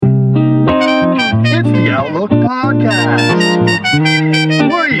Podcast.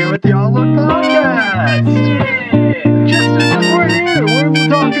 We're here at the Outlook Podcast. We're here. We're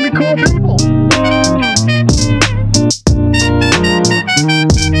talking to cool people.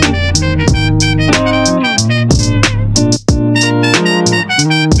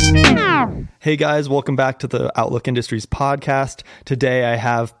 Hey guys, welcome back to the Outlook Industries Podcast. Today I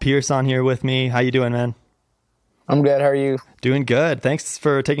have Pierce on here with me. How you doing, man? I'm good. How are you? Doing good. Thanks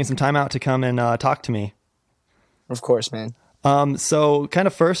for taking some time out to come and talk to me. Of course, man. So kind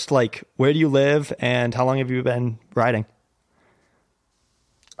of first, like, where do you live and how long have you been riding?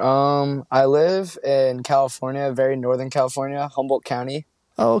 I live in California, very northern California, Humboldt County.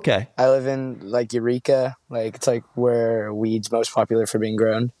 Oh, okay. I live in like Eureka, like it's like where weed's most popular for being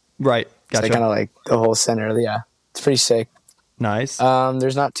grown. Right. It's Gotcha. like kind of like the whole center. Yeah, it's pretty sick. Nice.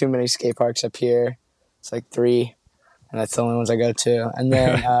 There's not too many skate parks up here. It's like 3, and that's the only ones I go to. And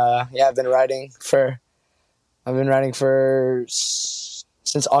then yeah, I've been riding for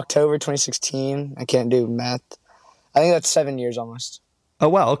since October 2016. I can't do math. I think that's 7 years almost. Oh,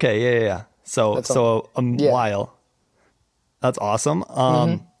 wow. Okay. Yeah. So a yeah. while. That's awesome.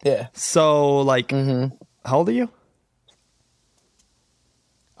 Yeah. So like, how old are you?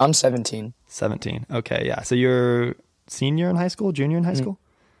 I'm 17. 17. Okay. Yeah. So you're senior in high school, junior in high school?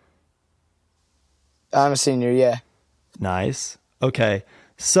 I'm a senior, yeah. Nice. Okay.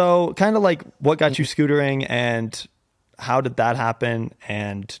 So kind of like what got you scootering and how did that happen?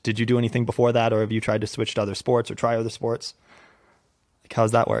 And did you do anything before that, or have you tried to switch to other sports or try other sports? Like,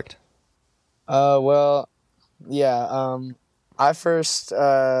 how's that worked? Well, yeah. I first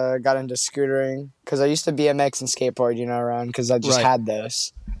got into scootering because I used to BMX and skateboard, around because I just had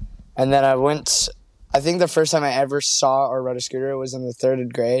those. And then I think the first time I ever saw or rode a scooter was in the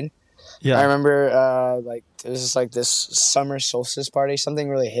 3rd grade. Yeah. I remember it was just like this summer solstice party, something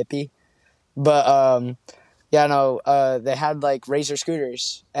really hippie. But they had like Razor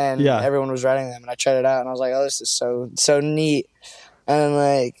scooters and everyone was riding them, and I tried it out and I was like, oh, this is so neat. And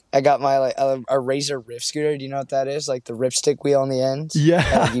like I got my a Razor Rift scooter. Do you know what that is? Like the ripstick wheel on the end.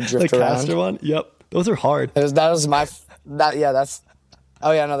 Yeah, you drift the around. caster one. Yep, those are hard. They're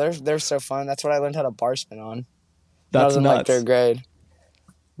so fun. That's what I learned how to bar spin on. That's I was in nuts. like 3rd grade.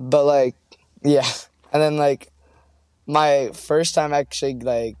 But like, yeah, and then like my first time actually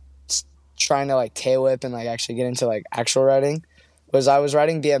like trying to like tail whip and like actually get into like actual riding was I was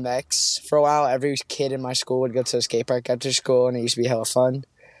riding BMX for a while. Every kid in my school would go to a skate park after school, and it used to be hella fun.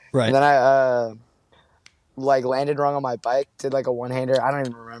 Right. And then I like landed wrong on my bike, did like a one-hander. I don't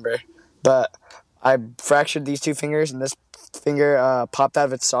even remember, but I fractured these 2 fingers, and this finger popped out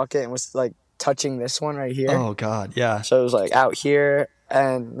of its socket and was like touching this one right here. Oh God, yeah. So it was like out here,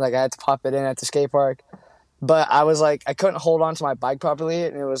 and like I had to pop it in at the skate park. But I was like, I couldn't hold on to my bike properly,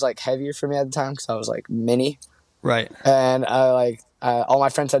 and it was like heavier for me at the time because I was like mini. Right. And all my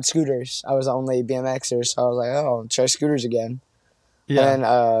friends had scooters. I was the only BMXer, so I was like, oh, I'll try scooters again. Yeah.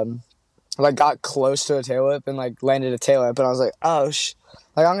 And like got close to a tail whip and like landed a tail whip, and I was like, oh,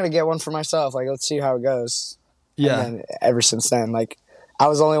 like I'm gonna get one for myself. Like let's see how it goes. Yeah. And then ever since then, like I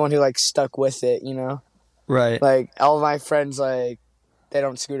was the only one who like stuck with it, Right. Like all of my friends, like they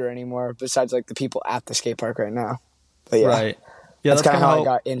don't scooter anymore. Besides like the people at the skate park right now. But yeah. Right. Yeah, that's kind of how I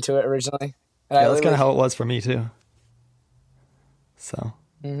got into it originally. Yeah, that's kind of how it was for me too. So,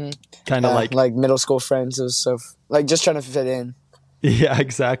 kind of like middle school friends. It was so like just trying to fit in. Yeah,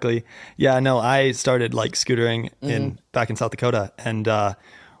 exactly. Yeah, no, I started like scootering back in South Dakota, and I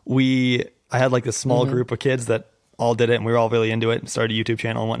had like this small group of kids that all did it, and we were all really into it, and started a YouTube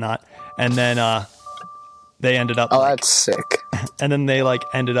channel and whatnot. And then they ended up. Oh, that's sick. And then they like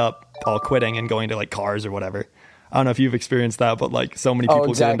ended up all quitting and going to like cars or whatever. I don't know if you've experienced that, but like so many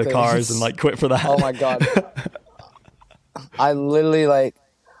people get into cars and like quit for that. Oh my God. I literally like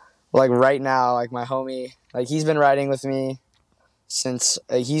right now, like my homie, like he's been riding with me since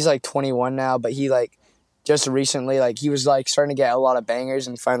he's like 21 now, but he like just recently, like he was like starting to get a lot of bangers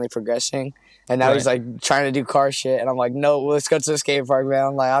and finally progressing. And now he's like trying to do car shit. And I'm like, no, let's go to the skate park, man.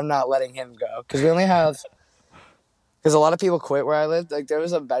 I'm like, I'm not letting him go. Cause because a lot of people quit where I lived. Like there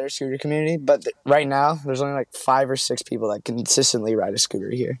was a better scooter community, but right now there's only like 5 or 6 people that consistently ride a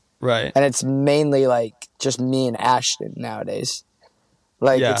scooter here. Right. And it's mainly like just me and Ashton nowadays.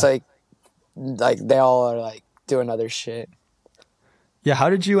 Like it's like they all are like doing other shit. Yeah.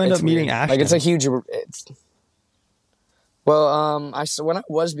 How did you end up meeting Ashton? Like it's a huge. When I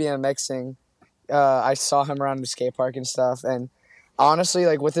was BMXing, I saw him around the skate park and stuff, and honestly,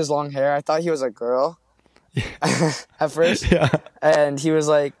 like with his long hair, I thought he was a girl at first. Yeah. And he was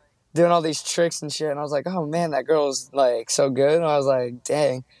like doing all these tricks and shit, and I was like, oh man, that girl's like so good. And I was like,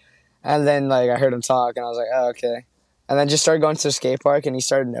 dang. And then like I heard him talk, and I was like, oh, okay. And then just started going to the skate park, and he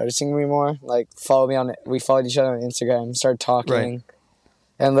started noticing me more. Like we followed each other on Instagram, started talking, Right.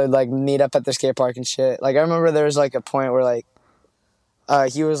 and would like meet up at the skate park and shit. Like I remember there was like a point where like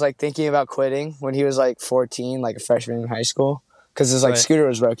he was like thinking about quitting when he was like 14, like a freshman in high school, because his like Right. scooter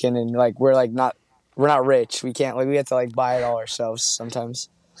was broken, and like we're not rich. We can't like we have to like buy it all ourselves sometimes.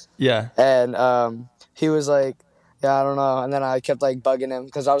 Yeah. And he was like, yeah, I don't know. And then I kept like bugging him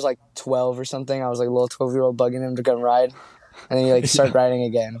because I was like 12 or something. I was like a little 12-year-old bugging him to come ride, and then he like started riding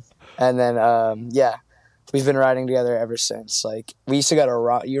again. And then yeah, we've been riding together ever since. Like we used to go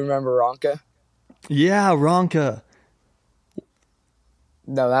to you remember Ronka? Yeah, Ronka.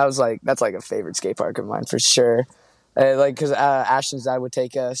 No, that's like a favorite skate park of mine for sure. Like because Ashton's dad would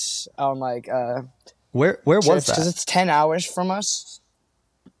take us on like Where was trips that? because it's 10 hours from us.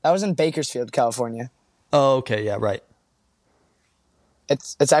 That was in Bakersfield, California. Oh, okay. Yeah, right.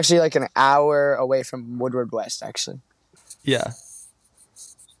 It's actually like an hour away from Woodward West. Actually, Yeah.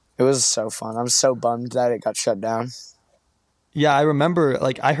 it was so fun. I'm so bummed that it got shut down. Yeah, I remember,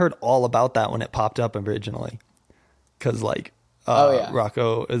 like, I heard all about that when it popped up originally. Because, like, Oh, yeah.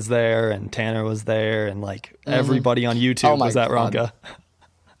 Rocco is there, and Tanner was there, and, like, everybody on YouTube Oh, my was at God. Ronka.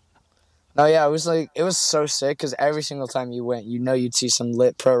 No, yeah, it was so sick because every single time you went, you'd see some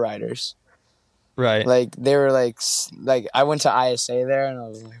lit pro riders. Right. Like they were like I went to ISA there, and I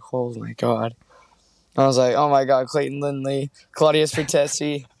was like, oh my god. I was like, oh my god, Clayton Lindley, Claudius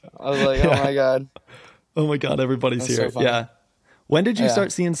Fertesi. I was like, oh my god. Oh, my God, everybody's That's so here. funny. Yeah. When did you Yeah.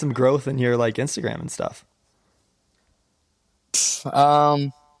 start seeing some growth in your, like, Instagram and stuff?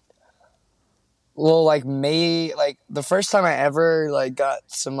 Well, like the first time I ever like got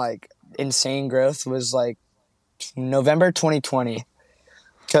some like insane growth was like November 2020,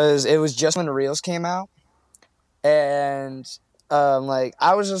 because it was just when the Reels came out, and like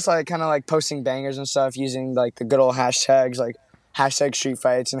I was just like kind of like posting bangers and stuff using like the good old hashtags like hashtag street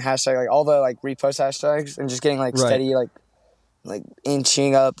fights and hashtag like all the like repost hashtags, and just getting like Right. steady like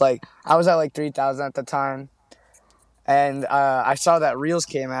inching up. Like I was at like 3,000 at the time. And I saw that Reels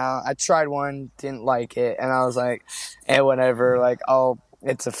came out. I tried one, didn't like it, and I was like, whatever. Like, oh,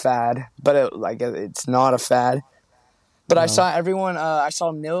 it's a fad, but it's not a fad. But I saw everyone. I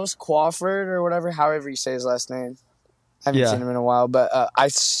saw Nils Crawford or whatever, however you say his last name. I haven't Yeah. seen him in a while, but I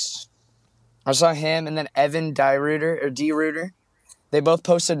saw him, and then Evan D. Reuter. They both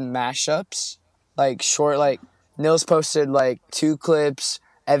posted mashups, like short. Like Nils posted like 2 clips,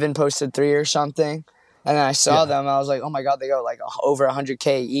 Evan posted 3 or something. And then I saw Yeah. them. I was like, oh my god, they got like over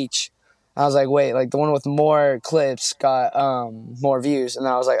 100K each. I was like, wait, like the one with more clips got more views. And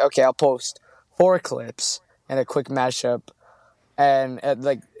then I was like, okay, I'll post 4 clips and a quick mashup. And it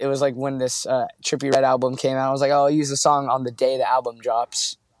was like when this Trippie Redd album came out. I was like, oh, I'll use the song on the day the album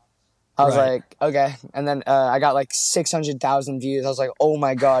drops. I was Right. like, okay. And then I got like 600,000 views. I was like, oh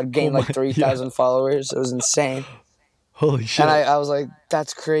my god, gained Oh like my- 3,000 followers. It was insane. Holy shit. And I was like,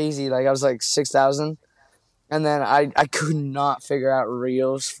 that's crazy. Like I was like 6,000. And then I could not figure out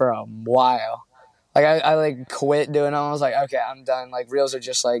Reels for a while. Like I like quit doing them. I was like, okay, I'm done. Like Reels are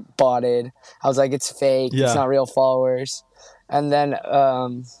just like botted. I was like, it's fake. Yeah. It's not real followers. And then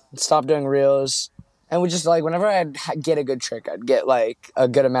stopped doing Reels. And we just like whenever I'd get a good trick, I'd get like a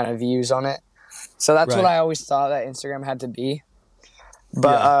good amount of views on it. So that's what Right. I always thought that Instagram had to be.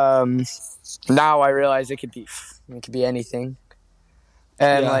 But now I realize it could be anything.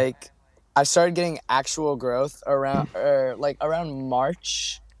 And Yeah. like I started getting actual growth around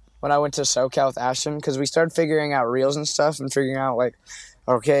March when I went to SoCal with Ashton, because we started figuring out Reels and stuff and figuring out like,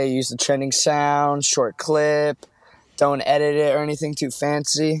 okay, use the trending sound, short clip, don't edit it or anything too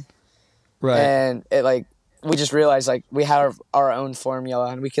fancy. right. And it like we just realized like we have our own formula,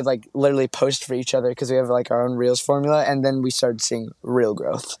 and we could like literally post for each other because we have like our own Reels formula. And then we started seeing real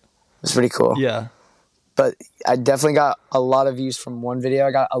growth. It was pretty cool. Yeah. But I definitely got a lot of views from one video.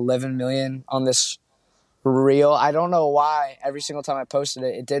 I got 11 million on this reel. I don't know why. Every single time I posted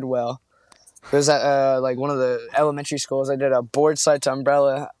it, it did well. It was at like one of the elementary schools. I did a board slide to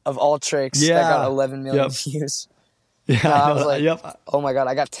umbrella of all tricks Yeah. that got 11 million Yep. views. Yeah. I was like, yep. oh my god,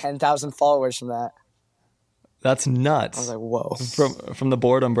 I got 10,000 followers from that. That's nuts. I was like, whoa. from the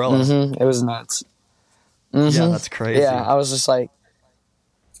board umbrella. It was nuts. Yeah, that's crazy. Yeah, I was just like,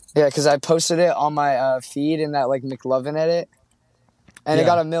 yeah, because I posted it on my feed in that like McLovin edit, and it Yeah.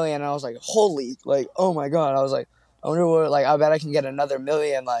 got 1 million. And I was like, holy, like, oh my god! I was like, I wonder what, like, I bet I can get another 1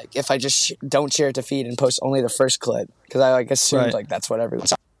 million, like, if I just don't share it to feed and post only the first clip, because I like assumed Right. like that's what everyone.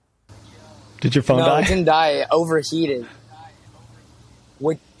 Did your phone No, die? it didn't die. It overheated.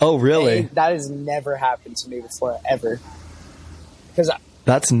 Which Oh, really? that has never happened to me before ever. Because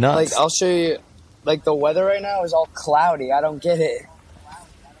That's nuts. Like, I'll show you. Like, the weather right now is all cloudy. I don't get it.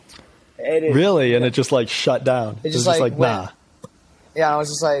 It is. Really? And it just like shut down. It It just, was just like, like, went. nah. Yeah, and I was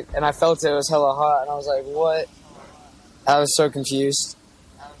just like, and I felt it was hella hot, and I was like, what? I was so confused.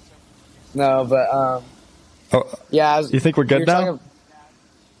 No, but Oh, yeah. you think we're good now?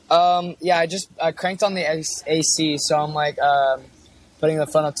 Yeah, I cranked on the AC, so I'm like putting the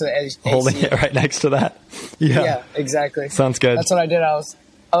phone up to the AC. Holding it right next to that. Yeah. Yeah, exactly. Sounds good. That's what I did. I was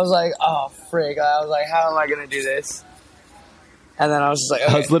like, oh frig. I was like, how am I gonna do this? And then I was just like,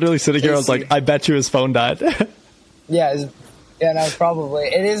 okay, I was literally sitting here. I was AC. like, I bet you his phone died. yeah, no, probably.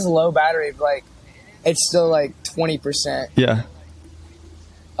 It is low battery, but like, it's still like 20%. Yeah.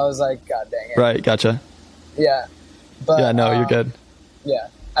 I was like, god dang it. Right. Gotcha. Yeah. But Yeah. No, you're good. Yeah,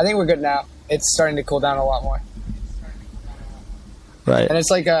 I think we're good now. It's starting to cool down a lot more, Right. and it's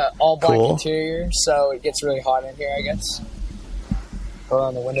like a all black Cool. interior, so it gets really hot in here, I guess. Roll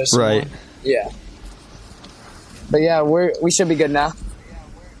on the windows. some Right. more. Yeah. But yeah, we should be good now.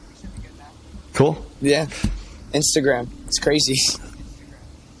 Cool. Yeah. Instagram, it's crazy.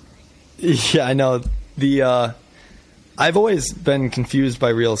 Yeah, I know. I've always been confused by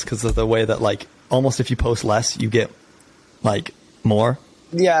Reels because of the way that like almost if you post less, you get like more.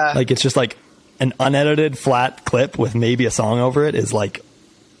 Yeah. Like it's just like an unedited flat clip with maybe a song over it is like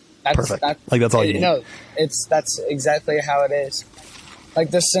perfect. Like, that's all you need. No, that's exactly how it is. Like,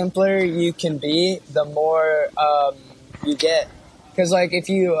 the simpler you can be, the more you get. Because like if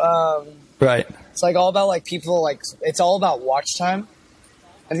you Right. it's like all about like people, like it's all about watch time.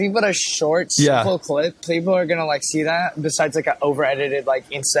 And if you put a short, Yeah. simple clip, people are gonna like see that. Besides like an over edited like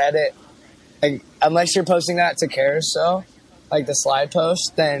Insta edit, like unless you're posting that to Carousel, like the slide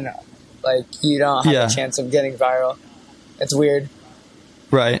post, then like you don't have Yeah. a chance of getting viral. It's weird.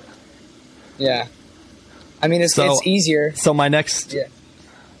 Right. Yeah. I mean, it's So- easier. So my next Yeah.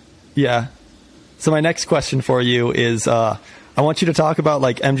 Yeah. So my next question for you is I want you to talk about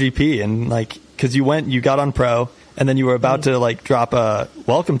like MGP and like cuz you got on Pro and then you were about to like drop a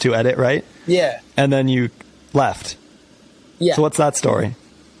welcome to edit, right? Yeah. And then you left. Yeah. So what's that story?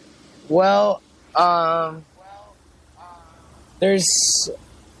 Well, there's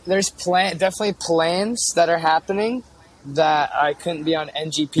definitely plans that are happening that I couldn't be on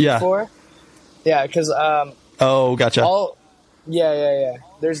NGP Yeah. for. Yeah, because Oh, gotcha. yeah.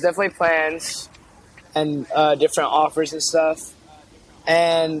 There's definitely plans and different offers and stuff.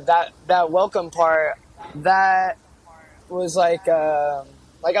 And that welcome part, that was like I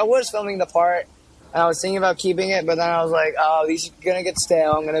was filming the part and I was thinking about keeping it, but then I was like, oh, these are gonna get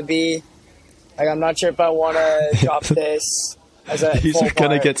stale. I'm gonna be like, I'm not sure if I want to drop this as a These full are gonna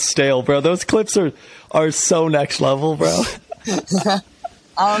part. get stale, bro. Those clips are so next level, bro. I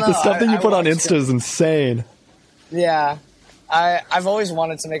don't know. The stuff that you I put on watched Insta is insane. Yeah, I've always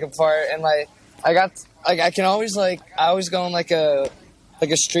wanted to make a part, and like I can always I always go on like a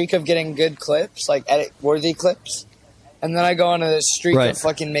streak of getting good clips, like edit worthy clips, and then I go on a streak Right. of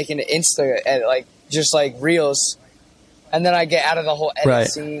fucking making an Insta edit, like just like reels, and then I get out of the whole edit Right.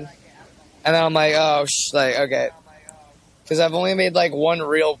 scene, and then I'm like, oh, okay, because I've only made like one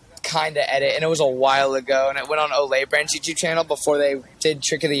real kind of edit, and it was a while ago, and it went on Olay Brand's YouTube channel before they did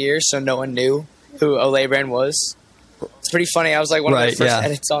Trick of the Year, so no one knew who Olay Brand was. It's pretty funny. I was like one of Right, their first yeah.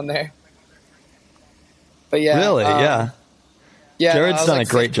 edits on there. But yeah, Really? Yeah. yeah. Jared's I was, done like,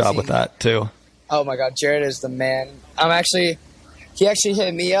 a great job 15. with that too. Oh my god, Jared is the man. He actually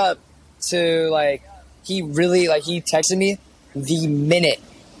hit me up to he texted me the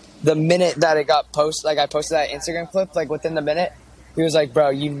minute that it got posted. Like I posted that Instagram clip, like within the minute, he was like,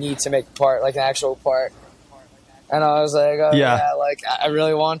 "Bro, you need to make a part, like an actual part." And I was like, "Oh Yeah. yeah, like I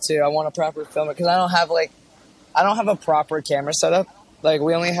really want to. I want to proper film it because I don't have a proper camera setup. Like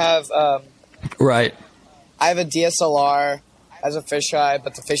we only have Right. I have a DSLR as a fisheye,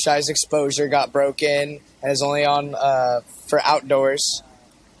 but the fisheye's exposure got broken and is only on for outdoors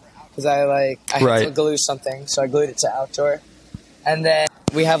because I had to Right. glue something, so I glued it to outdoor. And then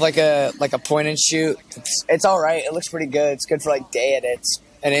we have like a point and shoot. It's all right. It looks pretty good. It's good for like day edits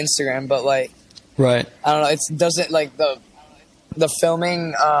and Instagram, but like Right. I don't know. It doesn't like the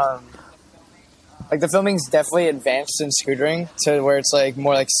filming. Like the filming's definitely advanced in scootering to where it's like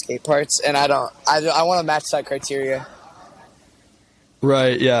more like skate parts, and I want to match that criteria.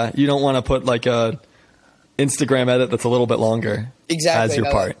 Right. Yeah. You don't want to put like a Instagram edit that's a little bit longer Exactly. as your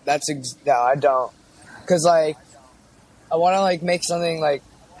no, part. No, I don't. Because like I want to like make something like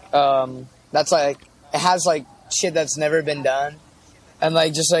that's like it has like shit that's never been done, and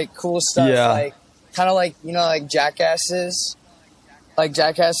like just like cool stuff. Yeah. Like kind of like like Jackasses. Like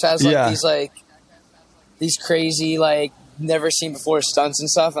Jackass has like Yeah. these crazy like never seen before, stunts and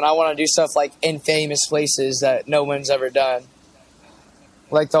stuff, and I want to do stuff like in famous places that no one's ever done.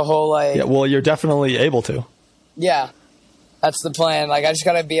 Like the whole like Yeah, well, you're definitely able to. yeah, that's the plan. Like I just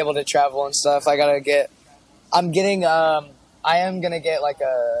gotta be able to travel and stuff. I am gonna get like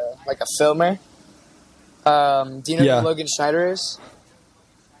a filmer. Do you know Yeah. who Logan Schneider is?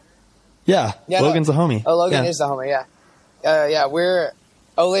 Yeah, Yeah, Logan's a homie. Oh, Logan Yeah. is the homie, yeah. Yeah, we're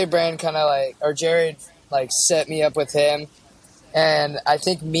Ole Brand kind of like, or Jared like set me up with him, and I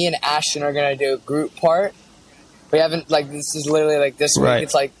think me and Ashton are gonna do a group part. We haven't like this is literally like this week. Right.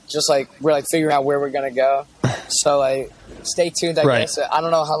 It's like just like we're like figuring out where we're gonna go. So like stay tuned. I Right. guess I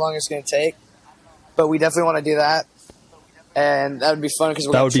don't know how long it's gonna take, but we definitely want to do that, and that would be fun because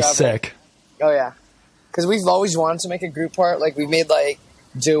That would be sick. Oh yeah, because we've always wanted to make a group part. Like we made like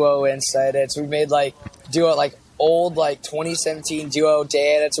duo Insta edits. We made like duo like old like 2017 duo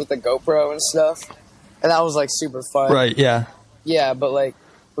day edits with the GoPro and stuff, and that was like super fun. Right, yeah. Yeah, but like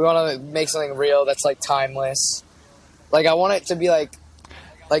we want to make something real that's like timeless. Like I want it to be like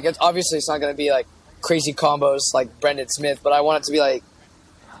it's obviously it's not going to be like crazy combos like Brendan Smith, but I want it to be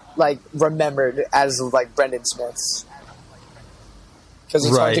like remembered as like Brendan Smith's. Because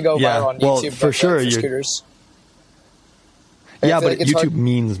it's hard Right, to go yeah. viral on Well, YouTube. for but, sure, for you're- scooters. Yeah, I feel but like it's YouTube hard-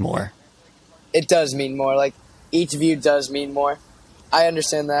 means more. It does mean more. Like each view does mean more. I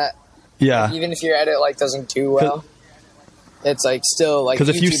understand that. Yeah. Even if your edit like doesn't do well, it's like still like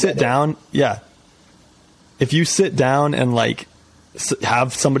Because if you YouTube sit edit. down, yeah. If you sit down and like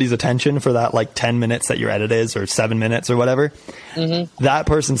have somebody's attention for that like 10 minutes that your edit is, or 7 minutes or whatever, that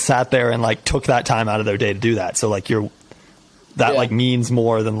person sat there and like took that time out of their day to do that. So like that Yeah. like means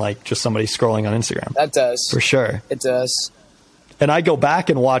more than like just somebody scrolling on Instagram. That does. For sure. It does. And I go back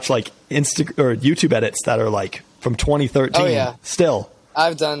and watch like or YouTube edits that are like from 2013 Oh, yeah. still.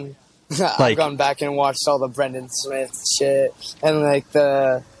 I've done. I've Like- gone back and watched all the Brendan Smith shit and like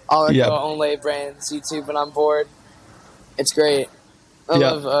the all Yeah. the Only Brands YouTube when I'm bored. It's great. I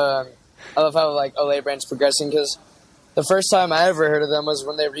Yeah. love how like Olay Brand's progressing because the first time I ever heard of them was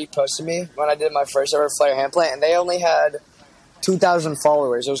when they reposted me when I did my first ever Flare hand plant, and they only had 2,000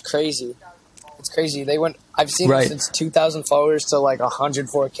 followers. It was crazy. It's crazy. They went. I've seen Right. them since 2,000 followers to like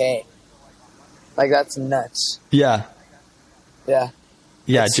 104K. Like that's nuts. Yeah. Yeah.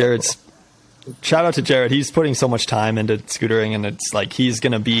 Yeah, That's so Jared's. Shout out to Jared. He's putting so much time into scootering, and it's like he's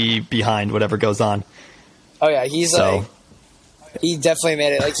going to be behind whatever goes on. Oh yeah, he's So- like he definitely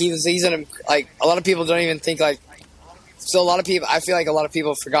made it. Like he's in like a lot of people don't even think like. So a lot of people, I feel like a lot of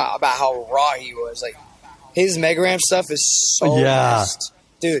people forgot about how raw he was. Like his Mega Ramp stuff is so Yeah. fast.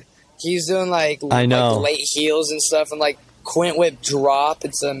 Dude. He's doing like I know. like late heels and stuff, and like Quint Whip drop.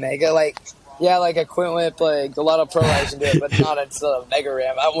 It's a mega like yeah, like a Quint Whip. Like a lot of pro guys can do it, but not into a Mega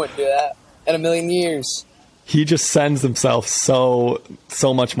Ramp. I wouldn't do that in a million years. He just sends himself so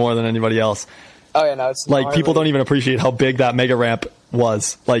much more than anybody else. Oh yeah, no, it's Like gnarly. people don't even appreciate how big that mega ramp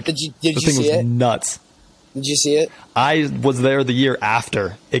was. Like Did you the thing see was it? nuts. Did you see it? I was there the year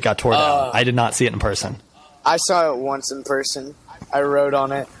after it got tore down. Oh. I did not see it in person. I saw it once in person. I rode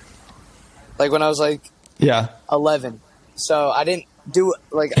on it, like when I was like Yeah. 11. So I didn't do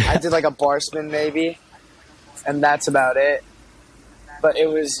like I did like a bar spin maybe, and that's about it. But it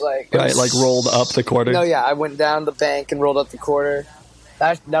was like it Right, was- like rolled up the quarter. No, yeah, I went down the bank and rolled up the quarter.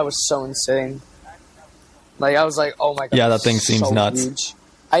 That was so insane. Like I was like, oh my god. Yeah, that thing seems so nuts. Huge.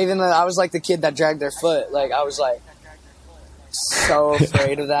 I was like the kid that dragged their foot. Like I was like so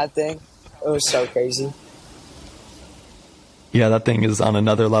afraid of that thing. It was so crazy. Yeah, that thing is on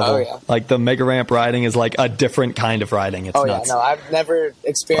another level. Oh, yeah. Like the mega ramp riding is like a different kind of riding. It's Oh nuts. yeah, no, I've never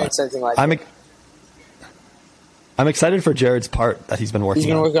experienced anything like that. I'm excited for Jared's part that he's been working He's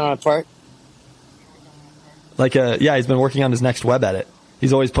been on. working on a part. Like yeah, he's been working on his next web edit.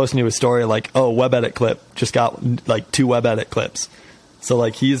 He's always posting to his story like, oh, web edit clip. Just got like 2 web edit clips. So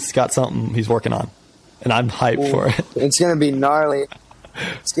like he's got something he's working on. And I'm hyped for it. It's gonna be gnarly.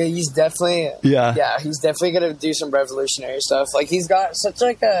 He's definitely Yeah. He's definitely gonna do some revolutionary stuff. Like he's got such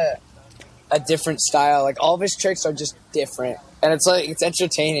like a different style. Like all of his tricks are just different, and it's like it's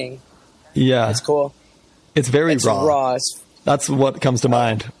entertaining. Yeah. It's cool. It's very It's raw. raw. That's what comes to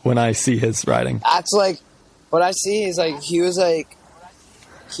mind when I see his riding. That's like what I see is like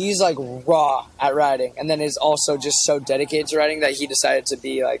he's like raw at riding, and then is also just so dedicated to riding that he decided to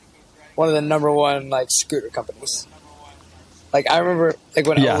be like one of the #1 like scooter companies. Like I remember like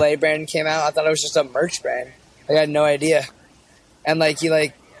when Yeah. Olay brand came out, I thought it was just a merch brand. Like, I had no idea. And like he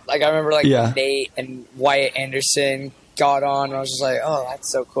like I remember like Yeah. when Nate and Wyatt Anderson got on, and I was just like, oh,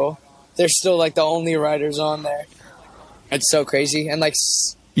 that's so cool. They're still like the only riders on there. It's so crazy. And like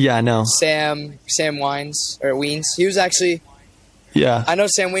Yeah, I know. Sam Weens. He was actually, Yeah. I know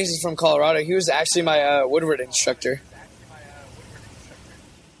Sam Weens is from Colorado. He was actually my Woodward instructor.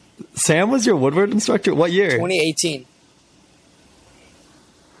 Sam was your Woodward instructor? What year? 2018.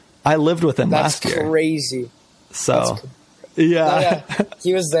 I lived with him That's last year. crazy. So, Oh, yeah. yeah.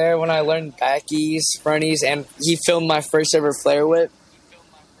 He was there when I learned backies, fronties, and he filmed my first ever flare whip.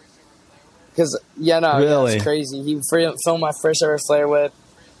 Because, Really? it's crazy. He filmed my first ever flare whip.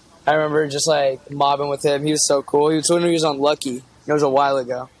 I remember just, like, mobbing with him. He was so cool. He was when he was on Lucky. It was a while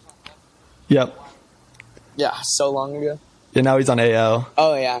ago. Yep. Yeah, so long ago. And now he's on AO.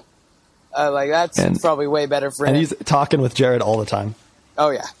 Oh, yeah. Like, that's probably way better for him. And he's talking with Jared all the time. Oh,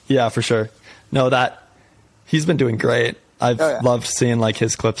 yeah. Yeah, for sure. No, he's been doing great. I've loved seeing like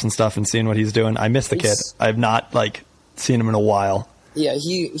his clips and stuff and seeing what he's doing. I miss the kid. I've not like seen him in a while. Yeah,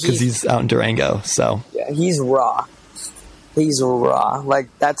 because he's out in Durango. So yeah, he's raw. He's raw. Like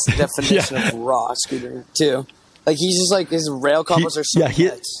that's the definition of raw scooter too. Like he's just like his rail combos are so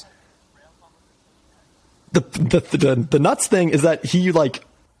nuts. The nuts thing is that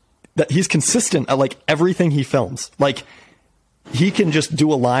he's consistent at like everything he films. Like he can just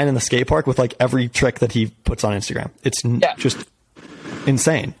do a line in the skate park with like every trick that he puts on Instagram. It's just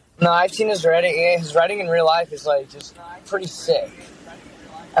insane. No, I've seen his riding. His riding in real life is like just pretty sick,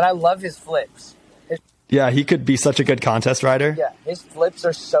 and I love his flips. Yeah, he could be such a good contest rider. Yeah, his flips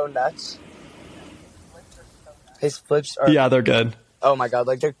are so nuts. His flips are. Yeah, they're good. Oh my god,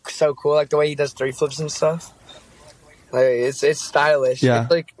 like they're so cool. Like the way he does 3 flips and stuff. Like it's stylish. Yeah.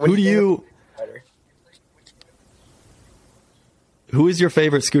 It's like Who is your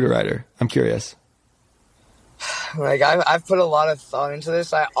favorite scooter rider? I'm curious. Like I've put a lot of thought into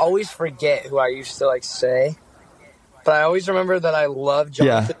this. I always forget who I used to like say, but I always remember that I love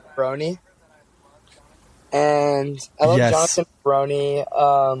Jonathan Brony, and I love Jonathan Brony.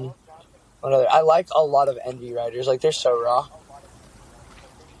 What other? I like a lot of Envy riders. Like they're so raw.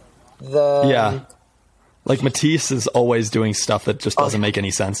 Like Matisse is always doing stuff that just doesn't make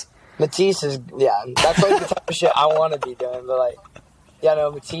any sense. Matisse is that's like the type of shit I want to be doing. But like,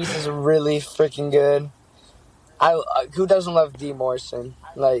 Matisse is really freaking good. Who doesn't love D Morrison?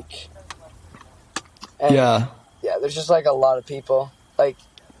 Like, there's just like a lot of people. Like,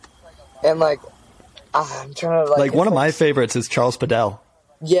 and like, I'm trying to like one of my favorites is Charles Padell.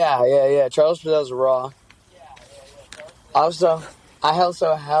 Yeah. Charles Padell's raw. Also, I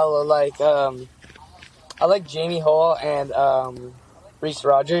also hella like I like Jamie Hole and Reese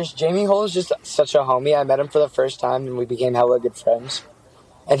Rogers. Jamie Hole is just such a homie. I met him for the first time and we became hella good friends.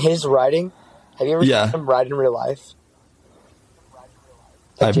 And his riding, have you ever seen him ride in real life?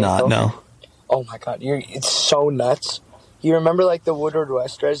 I've not, no. Oh my god, it's so nuts. You remember like the Woodward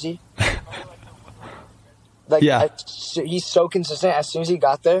West Resi? Like, he's so consistent. As soon as he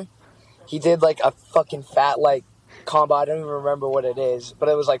got there, he did like a fucking fat like combo. I don't even remember what it is, but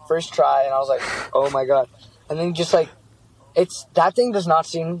it was like first try, and I was like, oh my god. And then just like, that thing does not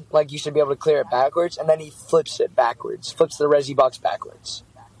seem like you should be able to clear it backwards, and then he flips it backwards, flips the Resi box backwards.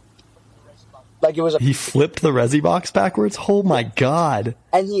 Like it was he flipped the Resi box backwards? Oh my god.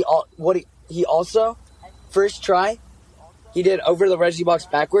 And he also, first try, he did over the Resi box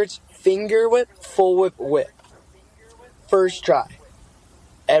backwards, finger whip, full whip, whip. First try.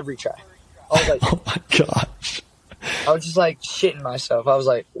 Every try. I was like, oh my gosh. I was just like shitting myself. I was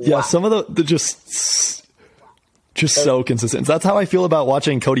like, wow. Yeah, some of the just so consistent. That's how I feel about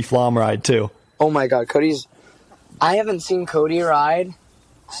watching Cody Flom ride too. Oh my god, I haven't seen Cody ride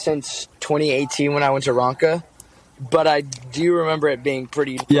since 2018 when I went to Ronca, but I do remember it being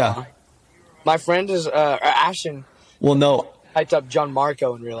pretty raw. My friend is Ashton. Well, no. Hyped up John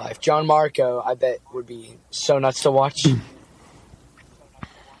Marco in real life. John Marco, I bet, would be so nuts to watch.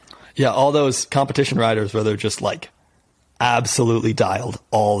 Yeah, all those competition riders where they're just like absolutely dialed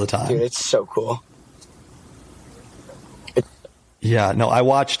all the time. Dude, it's so cool. Yeah, no, I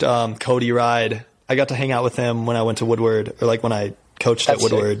watched Cody ride. I got to hang out with him when I went to Woodward, or like when I coached at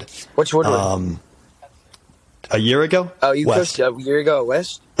Woodward. Sick. Which Woodward? A year ago. Oh, you coached a year ago at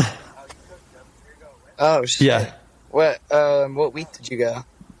West? Oh, shit. Yeah. What week did you go?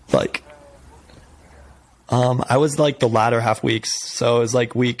 Like, I was like the latter half weeks, so it was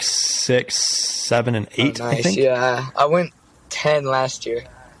like week 6, 7, and 8. Oh, nice. I think. Yeah, I went 10 last year.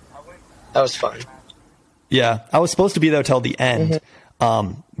 That was fun. Yeah, I was supposed to be there till the end,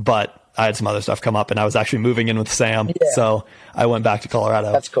 but I had some other stuff come up, and I was actually moving in with Sam, so I went back to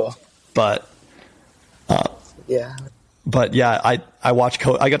Colorado. That's cool. But But yeah, I watched.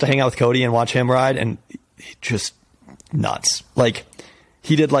 I got to hang out with Cody and watch him ride, and he just nuts. Like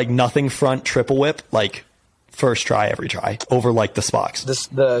he did like nothing front triple whip like first try every try over like the Spox?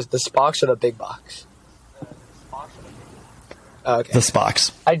 The Spox or the big box? Okay. The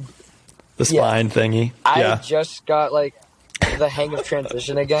Spox. The Yeah. spine thingy. I Yeah. just got like the hang of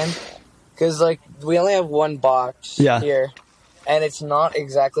transition again, because like we only have one box here, and it's not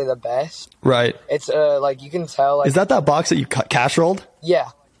exactly the best. Right. It's like you can tell. Like, Is that box that you cash rolled yeah.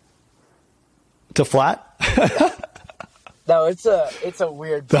 to flat? No, it's a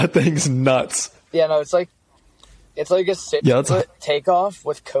weird. That thing's nuts. Yeah, no, it's like a Yeah, takeoff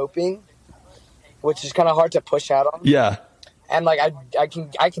with coping, which is kind of hard to push out on. Yeah. And like I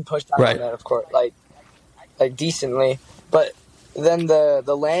can push down Right. on it, of course, like decently, but then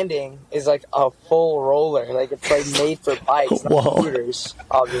the landing is like a full roller, like it's like made for bikes, not Whoa. scooters.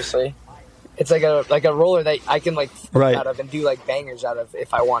 Obviously, it's like a roller that I can like flip Right. out of and do like bangers out of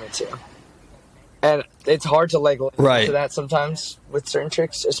if I wanted to. And it's hard to like learn Right. to that sometimes with certain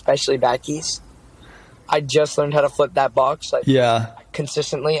tricks, especially backies. I just learned how to flip that box like Yeah.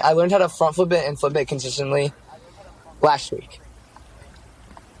 consistently. I learned how to front flip it and flip it consistently last week.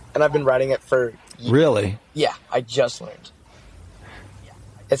 And I've been riding it for Really? yeah, I just learned.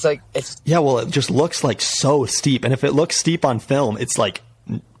 It's like it's Yeah, well, it just looks like so steep. And if it looks steep on film, it's like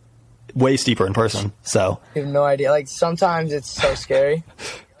way steeper in person. So you have no idea. Like sometimes it's so scary.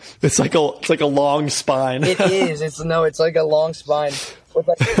 it's like a long spine. It is. It's like a long spine with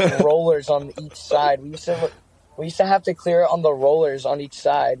like rollers on each side. We used to have to clear it on the rollers on each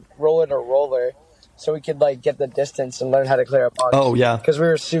side, roll it a roller, so we could like get the distance and learn how to clear a box. Oh, yeah. Because we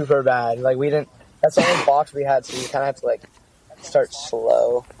were super bad. Like we didn't. That's the only box we had, so you kind of have to like start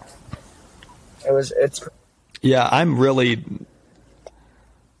slow. It's Yeah, I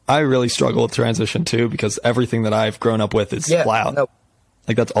really struggle with transition too, because everything that I've grown up with is fly out. No,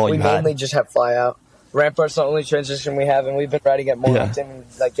 Like that's all we you had. mainly just have fly out. Rampart's the only transition we have, and we've been riding it more often, and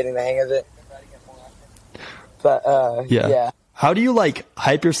like getting the hang of it. But yeah. How do you like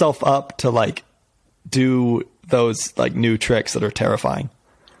hype yourself up to like do those like new tricks that are terrifying?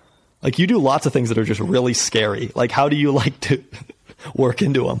 Like you do lots of things that are just really scary. Like how do you like to work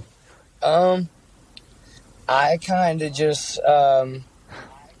into them? I kind of just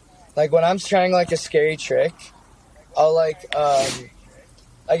like when I'm trying like a scary trick, I'll like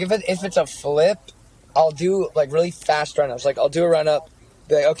if it's a flip, I'll do like really fast run ups. Like I'll do a run up,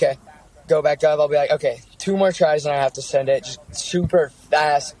 be like okay, go back up. I'll be like okay, 2 more tries and I have to send it. Just super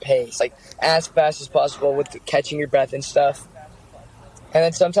fast pace, like as fast as possible with catching your breath and stuff. And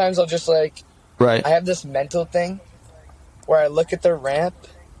then sometimes I'll just like Right. I have this mental thing where I look at the ramp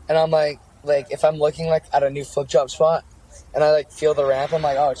and I'm like if I'm looking like at a new flip drop spot and I like feel the ramp, I'm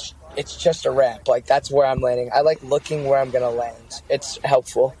like, oh, it's just a ramp. Like that's where I'm landing. I like looking where I'm gonna land. It's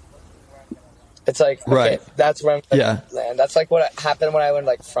helpful. It's like okay, Right. that's where I'm gonna land. That's like what happened when I learned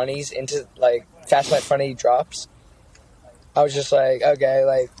like fronties into like fast light fronty drops. I was just like, okay,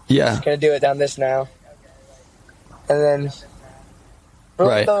 like just gonna do it down this now, and then.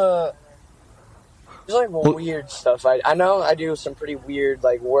 Right. There's like weird stuff. I know I do some pretty weird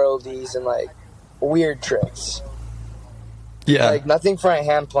like worldies and like weird tricks. Yeah. Like nothing front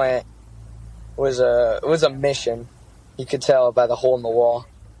hand plant was a mission. You could tell by the hole in the wall.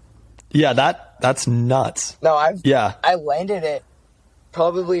 Yeah, that's nuts. No, I landed it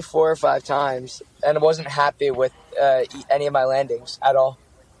probably 4 or 5 times and I wasn't happy with any of my landings at all.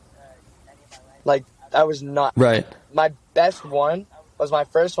 Like I was not. Right. My best one was my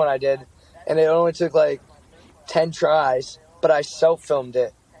first one I did, and it only took like 10 tries, but I self-filmed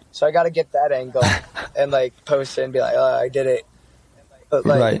it. So I got to get that angle and like post it and be like, oh, I did it. But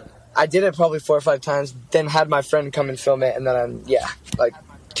like, I did it probably 4 or 5 times, then had my friend come and film it, and then like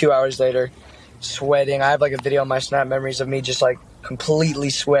 2 hours later, sweating. I have like a video on my Snap Memories of me just like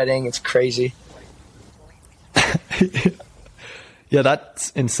completely sweating. It's crazy. Yeah,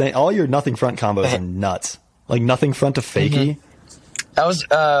 that's insane. All your nothing front combos are nuts. Like nothing front to fakie. That was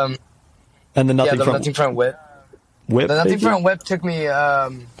and the nothing front nothing front whip. Whip. The nothing fakie? front whip took me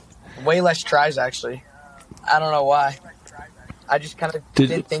way less tries actually. I don't know why. I just kind of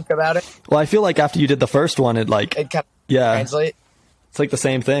didn't think about it. Well, I feel like after you did the first one, it kind of translate. It's like the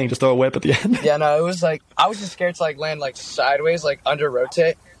same thing. Just throw a whip at the end. Yeah, no, it was like I was just scared to like land like sideways, like under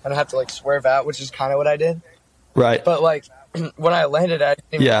rotate, and I have to like swerve out, which is kind of what I did. Right. But like when I landed, I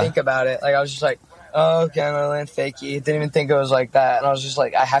didn't even think about it. Like I was just like, oh, okay, I'm gonna land fakie. Didn't even think it was like that, and I was just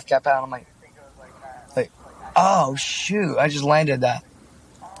like, I half cap out. I'm like, oh shoot, I just landed that.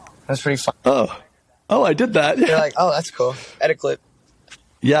 That's pretty fun. Oh, I did that. You're like, oh, that's cool. Edit clip.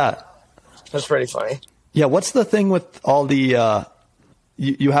 Yeah. That's pretty funny. Yeah. What's the thing with all the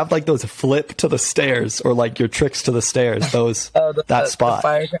you have like those flip to the stairs or like your tricks to the stairs, those that spot.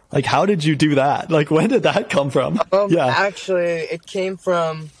 Like, how did you do that? Like, when did that come from? Yeah. Actually, it came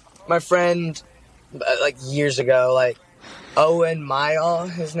from my friend like years ago, like Owen Mayall,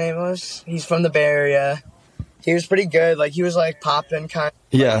 his name was. He's from the Bay Area. He was pretty good. Like, he was like popping kind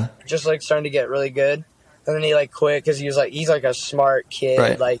of. Yeah. Just like starting to get really good. And then he like quit because he's like a smart kid.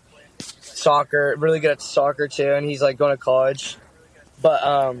 Right. Like, soccer, really good at soccer too. And he's like going to college.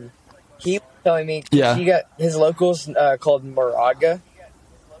 But he was telling me he got his locals called Moraga,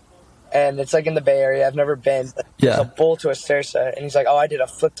 and it's like in the Bay Area. I've never been. It's a bull to a stair set, and he's like, "Oh, I did a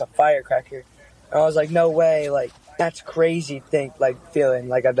flip to firecracker," and I was like, "No way! Like, that's crazy. Feeling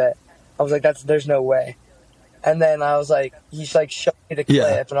like I bet." I was like, "There's no way." And then I was like, he's like showed me the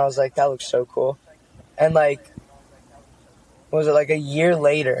clip, and I was like, "That looks so cool." And like, was it like a year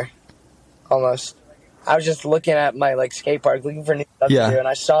later, almost? I was just looking at my like skate park, looking for new stuff to do, and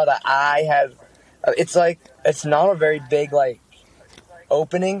I saw that I had. It's not a very big like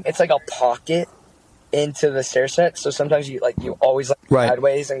opening. It's like a pocket into the stair set. So sometimes you always like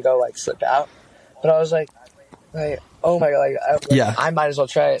sideways and go like slip out. But I was like, oh my god, I might as well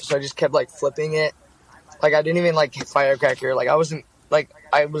try it. So I just kept like flipping it. Like, I didn't even like firecracker. Like, I wasn't like,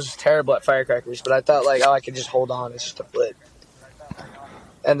 I was terrible at firecrackers, but I thought like, oh, I could just hold on. It's just a flip.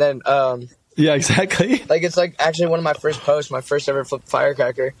 And then yeah, exactly. Like, it's like actually one of my first posts, my first ever flipped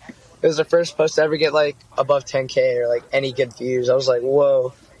firecracker. It was the first post to ever get like above 10K or like any good views. I was like,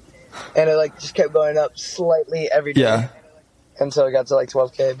 whoa. And it like just kept going up slightly every day until it got to like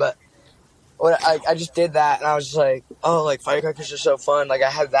 12K. But I just did that, and I was just like, oh, like firecrackers are so fun. Like, I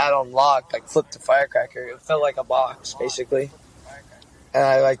had that on lock, like flip to firecracker. It felt like a box basically. And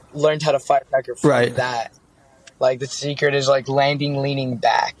I like learned how to firecracker from that. Like, the secret is, like, landing, leaning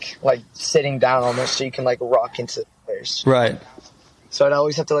back. Like, sitting down almost so you can, like, rock into the stairs. Right. So I'd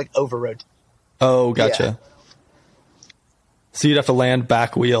always have to, like, over-rotate. Oh, gotcha. Yeah. So you'd have to land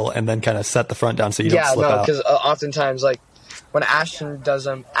back wheel and then kind of set the front down so you don't slip out. Yeah, no, because oftentimes, like, when Ashton does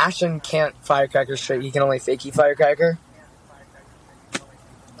them, Ashton can't firecracker straight. He can only fakie firecracker.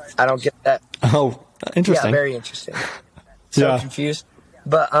 I don't get that. Oh, interesting. Yeah, very interesting. So confused.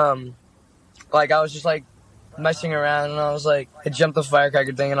 But, like, I was just, like, messing around, and I was like, I jumped the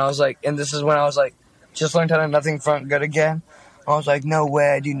firecracker thing, and I was like, and this is when I was like, just learned how to nothing front good again. I was like, no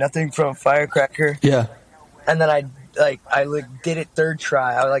way, I do nothing front firecracker. Yeah. And then I did it third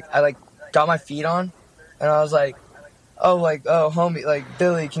try. I got my feet on, and I was like, oh homie, like,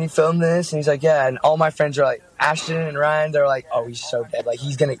 Billy, can you film this? And he's like, yeah. And all my friends are like, Ashton and Ryan, they're like, oh, he's so dead, like,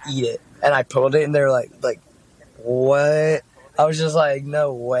 he's gonna eat it. And I pulled it, and they're like what? I was just like,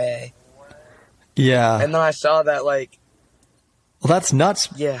 no way. Yeah. And then I saw that, like... Well, that's nuts.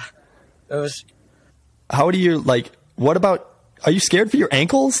 Yeah. It was... How do you, like... What about... Are you scared for your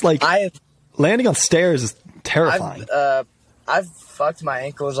ankles? Like, landing on stairs is terrifying. I've fucked my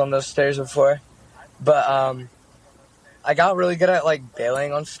ankles on those stairs before. But, I got really good at, like,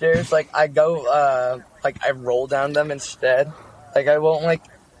 bailing on stairs. Like, I go, I roll down them instead. Like, I won't, like...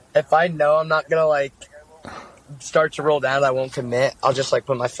 If I know I'm not gonna, like, start to roll down, I won't commit. I'll just, like,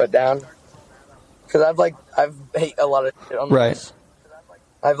 put my foot down. Because I've hate a lot of shit on this.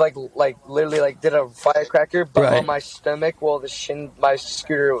 I've literally did a firecracker, but on my stomach, my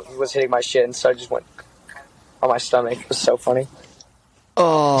scooter was hitting my shit, and so I just went on my stomach. It was so funny.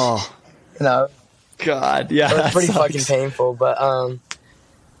 Oh. You know? God, yeah. It was pretty fucking painful, but,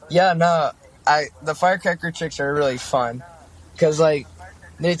 yeah, no, the firecracker tricks are really fun. Because, like,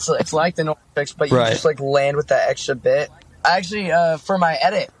 it's like the normal tricks, but you just, like, land with that extra bit. Actually, for my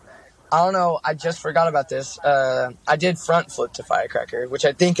edit, I don't know, I just forgot about this. I did front flip to firecracker, which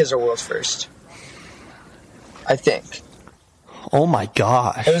I think is a world's first. I think. Oh my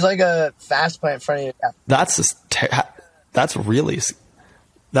gosh. It was like a fast plant in front of you. Yeah. That's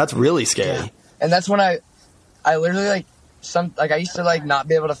really scary. Yeah. And that's when I literally I used to like not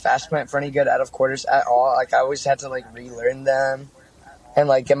be able to fast plant for any good out of quarters at all. Like, I always had to like relearn them and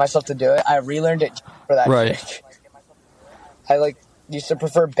like get myself to do it. I relearned it for that trick. I like used to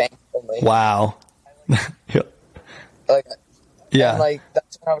prefer bank only. Wow. Like, yeah. And, like,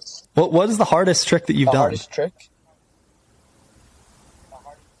 that's when I was. What is the hardest trick that you've done? The hardest trick?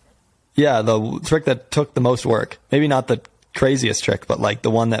 Yeah, the trick that took the most work. Maybe not the craziest trick, but like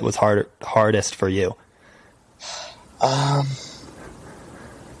the one that was hardest for you.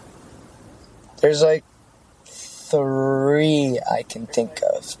 There's like 3 I can think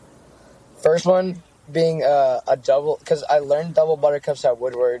of. First one being a double, because I learned double buttercups at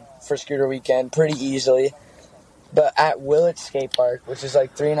Woodward for scooter weekend pretty easily. But at Willett Skate Park, which is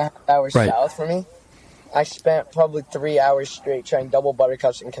like 3.5 hours south from me, I spent probably 3 hours straight trying double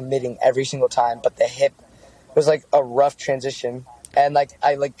buttercups and committing every single time, but the hip was like a rough transition, and like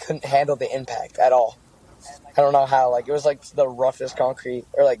I like couldn't handle the impact at all. I don't know how. Like it was like the roughest concrete,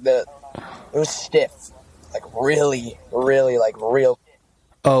 or like it was stiff, like really, really like real.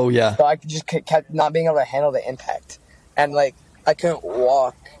 Oh yeah. So I just kept not being able to handle the impact, and like I couldn't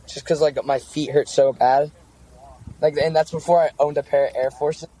walk just because like my feet hurt so bad. Like, and that's before I owned a pair of Air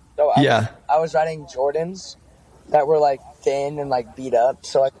Forces. So I was riding Jordans that were like thin and like beat up,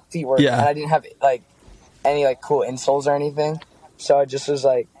 so like feet were. Yeah. And I didn't have like any like cool insoles or anything, so I just was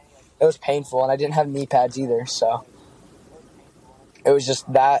like, it was painful, and I didn't have knee pads either, so it was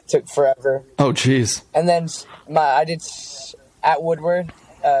just that took forever. Oh jeez. And then I did at Woodward,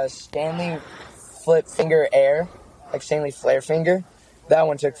 Stanley Flip Finger Air, like Stanley Flare Finger. That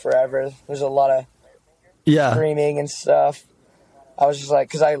one took forever. There's a lot of screaming and stuff. I was just like,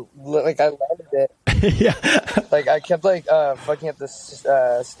 because I landed it. Yeah. Like I kept like fucking up this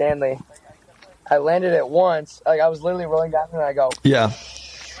Stanley. I landed it once. Like I was literally rolling down and I go. Yeah.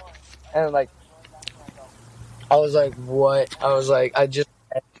 And like, I was like, what? I was like, I just.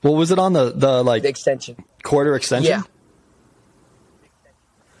 What was it on the like the extension? Quarter extension? Yeah.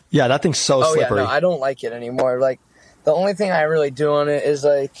 Yeah, that thing's so slippery. Yeah, no, I don't like it anymore. Like, the only thing I really do on it is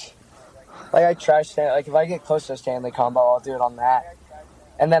like I try like if I get close to a Stanley combo, I'll do it on that.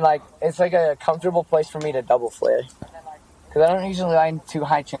 And then like it's like a comfortable place for me to double flare because I don't usually land too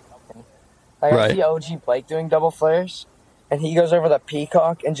high transition. Like I see OG Blake doing double flares, and he goes over the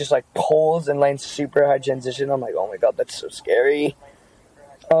peacock and just like pulls and lands super high transition. I'm like, oh my god, that's so scary.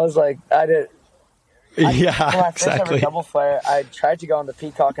 I was like, for my first ever double flare, I tried to go on the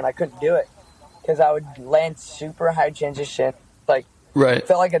peacock and I couldn't do it because I would land super high transition, like it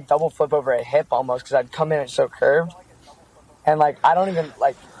felt like a double flip over a hip almost because I'd come in it so curved, and like I don't even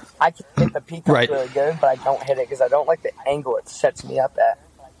like I can hit the peacock really good, but I don't hit it because I don't like the angle it sets me up at.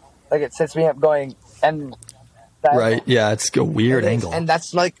 Like it sets me up going and it's a weird angle, and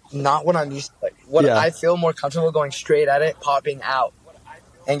that's like not what I'm used to. Like I feel more comfortable going straight at it, popping out,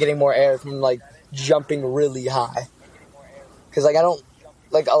 and getting more air from like jumping really high. Because like I don't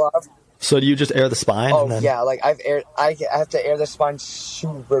like a lot of. So do you just air the spine? Oh yeah, like I have to air the spine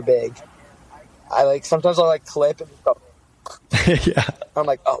super big. I like sometimes I'll like clip and go. Yeah. I'm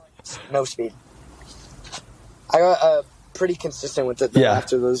like, oh, no speed. I got pretty consistent with it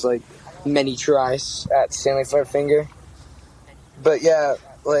after those like many tries at Stanley Flare Finger. But yeah,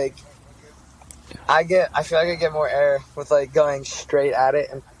 like I feel like I get more air with like going straight at it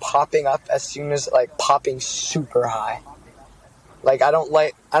and popping up as soon as like popping super high. Like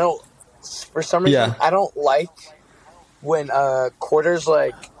for some reason I don't like when quarters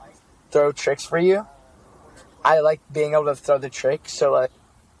like throw tricks for you. I like being able to throw the trick, so like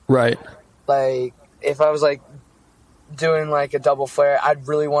like if I was like doing like a double flare, I'd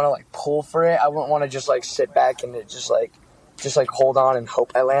really want to like pull for it. I wouldn't want to just like sit back and it just like hold on and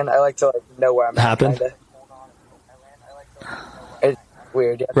hope I land. I like to like know where I'm at. Kinda. It's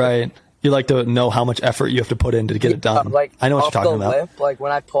weird. You like to know how much effort you have to put in to get it done. Like I know what you're talking about. Lip, like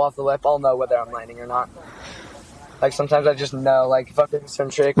when I pull off the lip, I'll know whether I'm landing or not. Like sometimes I just know, like if I'm doing some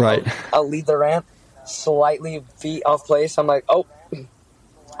trick, I'll lead the ramp slightly feet off place. I'm like, oh, I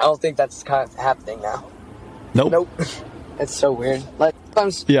don't think that's kind of happening now. Nope. It's so weird. Like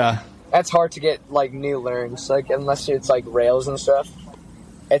sometimes, that's hard to get like new learns. Like unless it's like rails and stuff,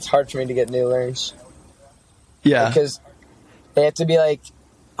 it's hard for me to get new learns. Yeah, because they have to be like,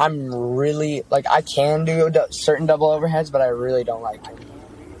 I'm really like I can do certain double overheads, but I really don't like them.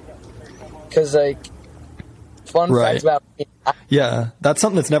 Because like fun facts about me. That's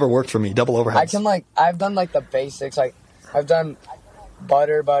something that's never worked for me. Double overheads. I can like I've done like the basics. Like I've done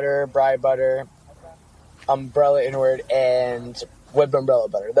butter, bride butter, umbrella inward, and whipped umbrella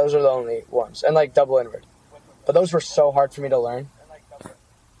butter. Those are the only ones, and like double inward. But those were so hard for me to learn.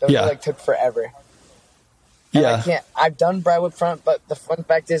 Those like took forever. And I can't. I've done bride whip front, but the fun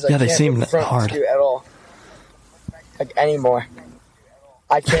fact is, I can't they seem whip front hard at all. Like anymore,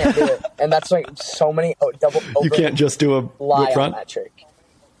 I can't do it, and that's like so many double. You can't just do a whip front. On that trick.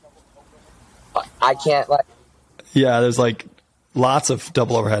 I can't like. Yeah, there's like lots of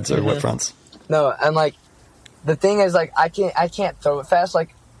double overheads or whip fronts. No, and like the thing is, like I can't throw it fast.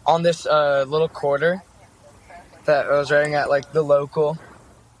 Like on this little quarter that I was riding at, like the local.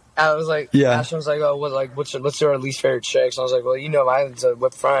 I was like, Ashton was like, oh, what's your least favorite tricks? And I was like, well, you know, mine's a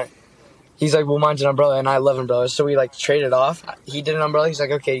whip front. He's like, well, mine's an umbrella, and I love umbrellas. So we like traded off. He did an umbrella. He's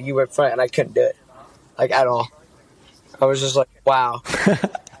like, okay, you whip front, and I couldn't do it, like at all. I was just like, wow. I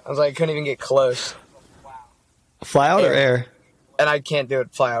was like, I couldn't even get close. Fly out or air? And I can't do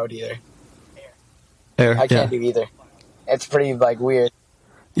it fly out either. Air. I can't do either. It's pretty like weird.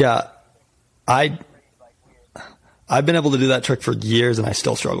 Yeah. I've been able to do that trick for years and I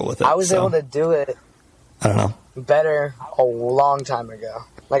still struggle with it. I was able to do it I don't know. better a long time ago.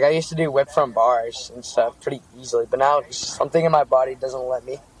 Like I used to do whip front bars and stuff pretty easily, but now something in my body doesn't let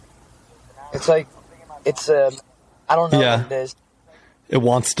me. It's like I don't know Yeah. what it is. It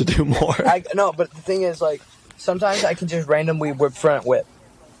wants to do more. No, but the thing is, like, sometimes I can just randomly whip front whip.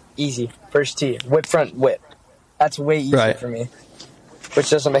 Easy. First tee. Whip front whip. That's way easier Right. for me. Which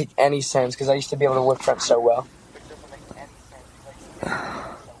doesn't make any sense because I used to be able to whip front so well.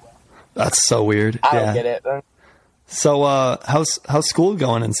 That's so weird. I don't get it. So, how's school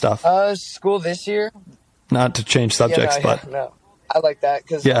going and stuff? School this year? Not to change subjects, but no. I like that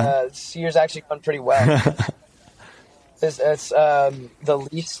because Yeah. this year's actually gone pretty well. it's the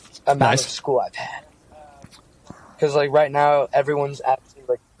least amount Nice. of school I've had. Because, like, right now, everyone's actually,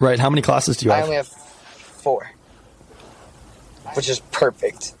 like, right. How many classes do you I have? only have 4. Which is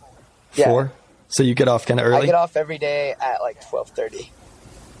perfect. Yeah. 4. So you get off kind of early. I get off every day at, like, 12:30.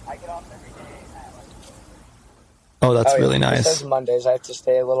 Oh, that's really It nice. says Mondays. I have to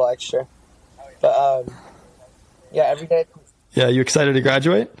stay a little extra. But, yeah, every day. Yeah, you excited to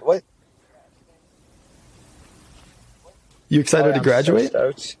graduate? What? You excited to graduate?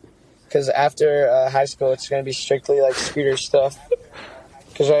 Because after high school, it's going to be strictly like scooter stuff.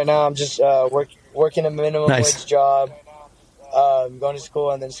 Because right now I'm just working a minimum Nice. wage job, going to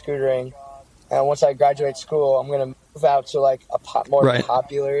school, and then scootering. And once I graduate school, I'm going to move out to like a more Right.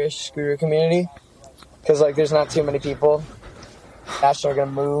 popular-ish scooter community. Because like there's not too many people. National are going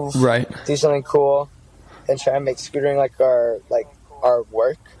to move, Right. do something cool, and try and make scootering like our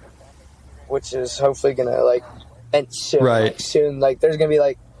work, which is hopefully going to like end soon. Right. Like, soon, like there's going to be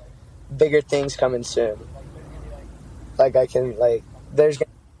like bigger things coming soon. Like I can like there's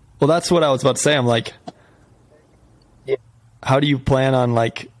Well, that's what I was about to say. I'm like, Yeah. how do you plan on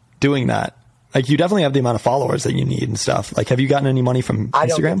like doing that? Like, you definitely have the amount of followers that you need and stuff. Like, have you gotten any money from I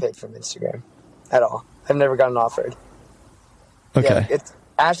don't Instagram? get paid from Instagram at all. I've never gotten offered. Okay. Yeah,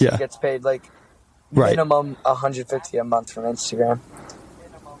 Ashley Yeah. gets paid like Right. minimum $150 a month from Instagram,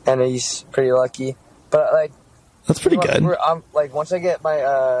 and he's pretty lucky. But like That's pretty good. I'm like once I get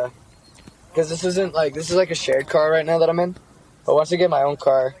my because this is like a shared car right now that I'm in. But once I get my own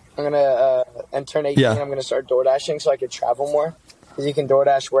car, I'm gonna and turn 18. Yeah. I'm gonna start door dashing so I can travel more because you can door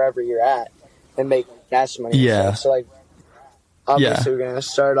dash wherever you're at and make gas money. and Yeah. stuff. So like obviously we're gonna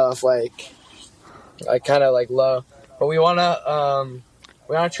start off like kind of like low, but we wanna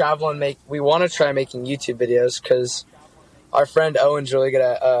travel and we wanna try making YouTube videos because our friend Owen's really good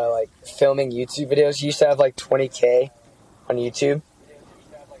at like filming YouTube videos. He used to have like 20K on YouTube.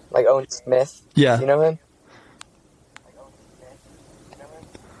 Like Owen Smith. Yeah. You know him?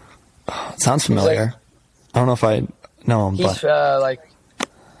 Sounds familiar. I don't know if I know him, He's but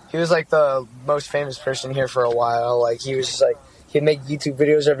he was like the most famous person here for a while. Like he was just like he'd make YouTube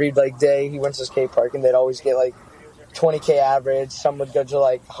videos every like day. He went to skate park and they'd always get like 20K average. Some would go to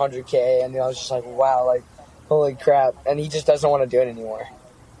like 100K, and I was just like, wow, like holy crap. And he just doesn't want to do it anymore.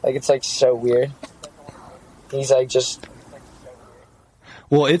 Like it's like so weird. He's like just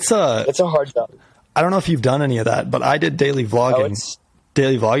well, it's a hard job. I don't know if you've done any of that, but I did daily vlogging.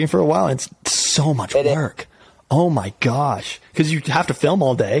 Daily vlogging for a while. And it's so much work. Oh my gosh. Because you have to film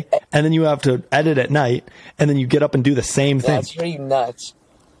all day and then you have to edit at night and then you get up and do the same thing. That's pretty nuts.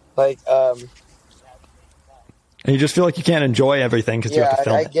 Like, and you just feel like you can't enjoy everything because you have to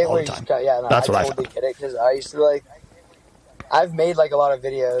film I get it all where the time. That's what I I totally found. get it because I used to like. I've made like a lot of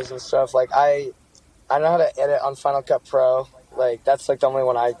videos and stuff. Like I know how to edit on Final Cut Pro. Like that's like the only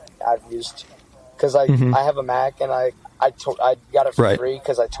one I've used because like I have a Mac and I got it for free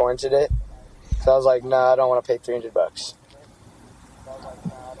because I torrented it. So I was like, no, I don't want to pay $300.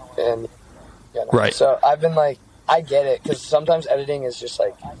 And so I've been like, I get it because sometimes editing is just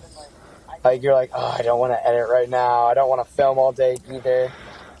like you're like, oh, I don't want to edit right now. I don't want to film all day either.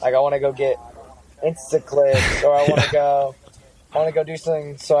 Like I want to go get Insta clips or I want to go do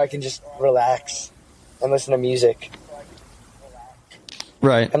something so I can just relax and listen to music.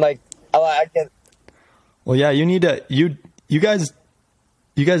 Right. And like I get. Well, yeah, you need to you guys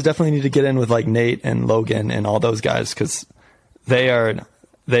definitely need to get in with like Nate and Logan and all those guys because they are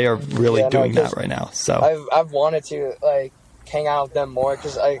really doing that right now. So I've wanted to like hang out with them more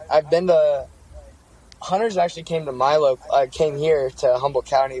because I've been to Hunter's actually came to came here to Humboldt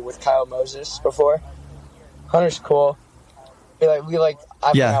County with Kyle Moses before. Hunter's cool. I've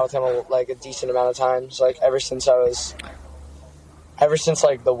hung out with him a decent amount of times like ever since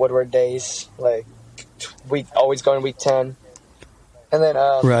like the Woodward days, like always going week 10. And then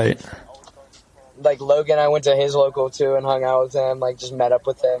like Logan, I went to his local too and hung out with him. Like just met up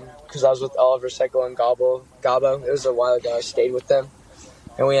with him because I was with Oliver Seckle and Gabo. It was a while ago. I stayed with them,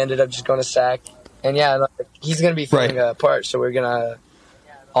 and we ended up just going to SAC. And yeah, like, he's gonna be filming a part, so we're gonna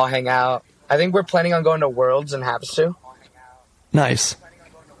all hang out. I think we're planning on going to Worlds in Havasu. Nice.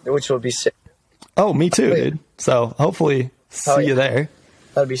 Which will be sick. Oh, me too, dude. So hopefully see you there.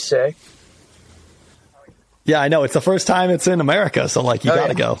 That'd be sick. Yeah, I know. It's the first time it's in America, so like you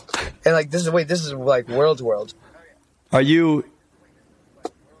gotta go. And like this is like World. Are you?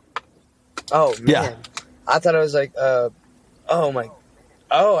 Oh man. Yeah. I thought it was like I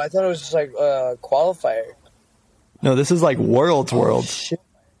thought it was just like qualifier. No, this is like Worlds. Shit.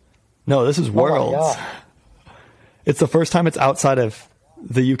 No, this is Oh my Worlds. God. It's the first time it's outside of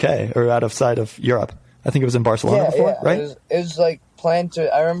the UK or outside of Europe. I think it was in Barcelona before, right? It was like planned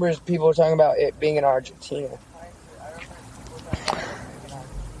to. I remember people were talking about it being in Argentina.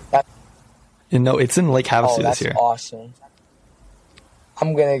 And no, it's in Lake Havasu this That's year. awesome.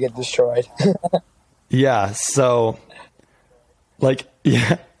 I'm gonna get destroyed. Yeah. So, like,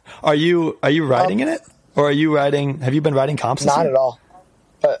 yeah. Are you riding in it, or are you riding? Have you been riding comps? This Not year? at all.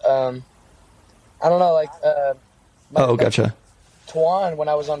 But I don't know. Like, Gotcha. Tuan, when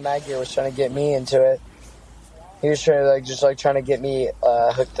I was on Mag Gear, was trying to get me into it. He was trying to trying to get me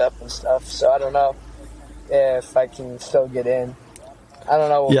hooked up and stuff. So I don't know if I can still get in. I don't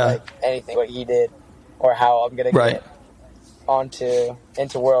know like anything what he did or how I'm gonna get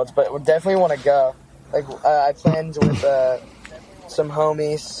into Worlds, but we definitely want to go. Like I planned with some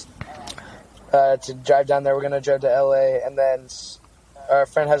homies to drive down there. We're gonna drive to LA, and then our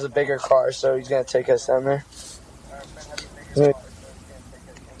friend has a bigger car, so he's gonna take us down there.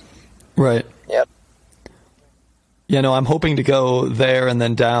 Right. Yep. Yeah, no, I'm hoping to go there and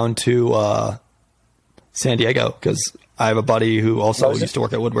then down to San Diego because I have a buddy who also used to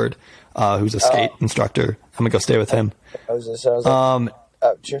work at Woodward, who's a skate instructor. I'm gonna go stay with him.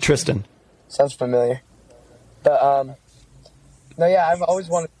 Tristan. Sounds familiar. But no, yeah, I've always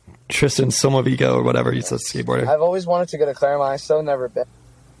wanted. Tristan Somovigo or whatever. He's a skateboarder. I've always wanted to go to Claremont. I've still never been.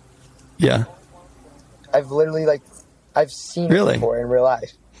 Yeah. I've literally I've seen it before in real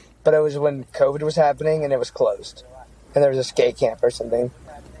life, but it was when COVID was happening and it was closed, and there was a skate camp or something.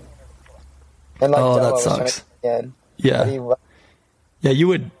 And that sucks. Yeah. Yeah,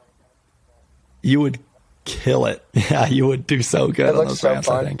 you would kill it. Yeah, you would do so good on those ramps,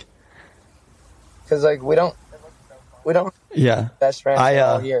 I think. Because we don't best ramps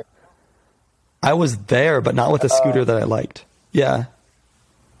all year. I was there, but not with a scooter that I liked. Yeah.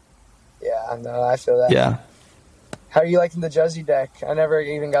 Yeah, no, I feel that. Yeah. How are you liking the Juzzy deck? I never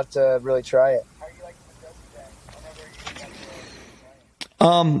even got to really try it.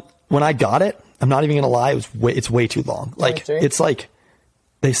 When I got it, I'm not even gonna lie, it's way too long. Like 23? It's like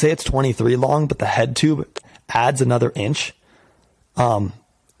they say it's 23 long, but the head tube adds another inch to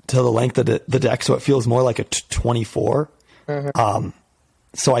the length of the deck, so it feels more like a 24. Mm-hmm.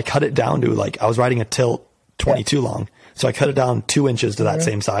 So I cut it down to I was riding a tilt 22 long, so I cut it down 2 inches to that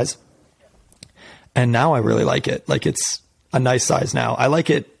same size. And now I really like it. Like it's a nice size now. I like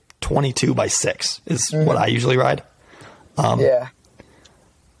it 22 by 6 is what I usually ride.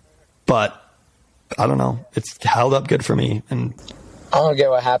 But I don't know. It's held up good for me. And I don't get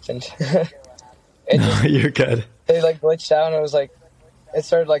what happened. You're good. It glitched out and it was it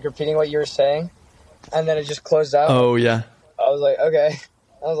started repeating what you were saying, and then it just closed out. Oh yeah. I was like, okay.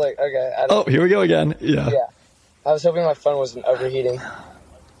 Here we go again. Yeah. Yeah. I was hoping my phone wasn't overheating.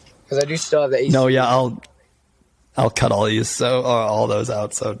 Because I do still have the AC. No, yeah, I'll cut all these or all those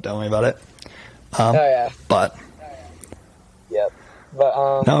out, so don't worry about it. But yep.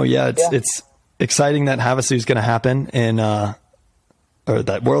 But no, yeah, it's exciting that Havasu is going to happen or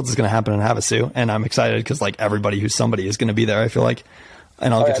that Worlds is going to happen in Havasu, and I'm excited because everybody who's somebody is going to be there. I feel like,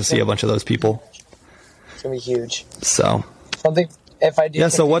 and I'll get to see a bunch of those people. It's gonna be huge. So if I do,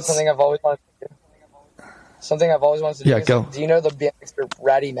 something I've always wanted to do. Something I've always wanted to do. Yeah, go. Do you know the BMXer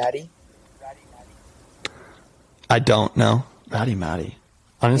Ratty Matty? I don't know. Ratty Matty.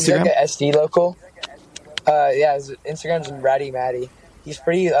 On Instagram? He's like an SD local. His Instagram's Ratty Matty. He's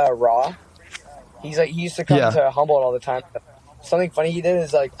pretty raw. He used to come to Humboldt all the time. Something funny he did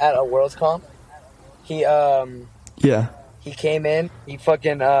is at a Worlds comp. He came in, he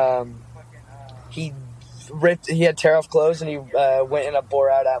fucking he had tear off clothes and he went in a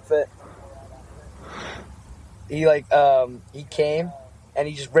Borat outfit. He came and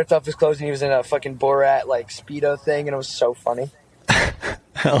he just ripped off his clothes and he was in a fucking Borat Speedo thing, and it was so funny.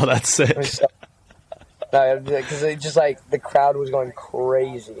 Oh, that's sick. Because it just the crowd was going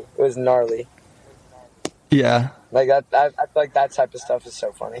crazy. It was gnarly. Yeah. I feel like that type of stuff is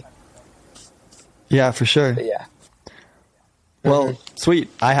so funny. Yeah, for sure. But yeah. Well, sweet.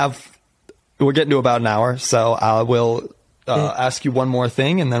 We're getting to about an hour, so I will ask you one more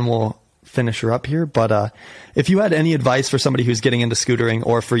thing and then we'll finish her up here. But if you had any advice for somebody who's getting into scootering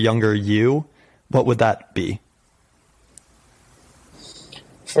or for younger you, what would that be?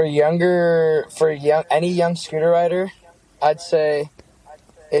 Any young scooter rider, I'd say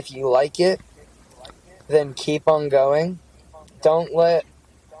if you like it, then keep on going. Don't let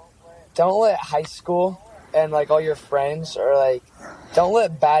high school and like all your friends or like don't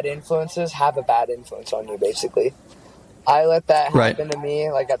let bad influences have a bad influence on you, basically. I let that happen to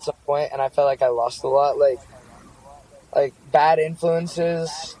me like at some point, and I felt like I lost a lot. Like bad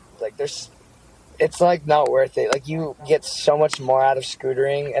influences, like it's like not worth it. Like you get so much more out of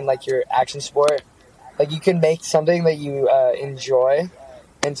scootering and like your action sport. Like you can make something that you enjoy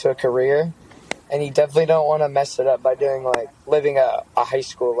into a career, and you definitely don't want to mess it up by doing like living a high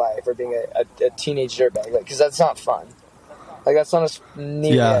school life or being a teenage dirtbag, like, because that's not fun. Like that's not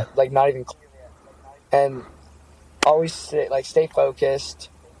neat yet, like not even. And always stay focused.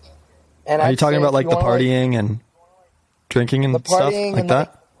 And are you talking about like the partying and drinking and stuff like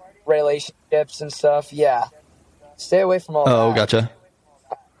that? Like, relationships and stuff. Yeah, stay away from all that. Oh, gotcha.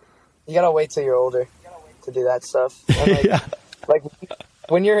 You gotta wait till you're older to do that stuff. And like, yeah. Like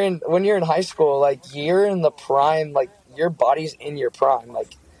when you're in high school, like you're in the prime, like your body's in your prime.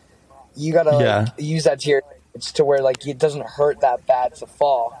 Like you gotta like, use that to your advantage to where like it doesn't hurt that bad to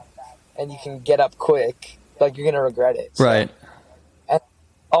fall, and you can get up quick. Like you're gonna regret it. So, right. and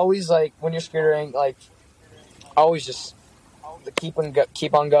always like when you're scootering, like always just keep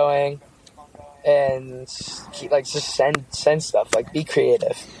on going, and just send stuff. Like be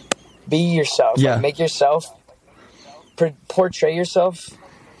creative, be yourself. Yeah. Like, make yourself portray yourself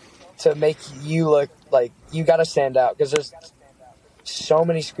to make you look like you gotta stand out, because there's so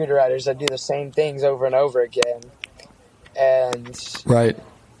many scooter riders that do the same things over and over again, and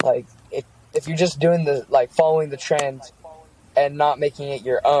like if you're just doing following the trend and not making it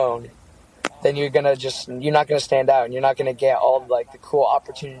your own, then you're not gonna stand out, and you're not gonna get all like the cool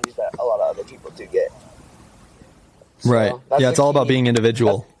opportunities that a lot of other people do get. So right. Yeah, it's all about being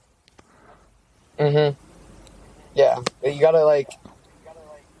individual. Yeah, you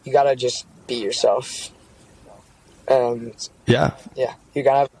gotta just be yourself, and you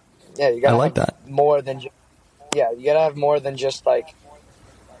gotta I like have that. more than you gotta have more than just like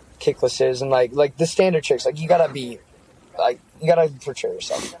kicklesses and like the standard tricks. Like you gotta portray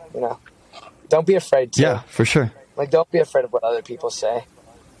yourself, you know. Don't be afraid to. Yeah, for sure. Like don't be afraid of what other people say.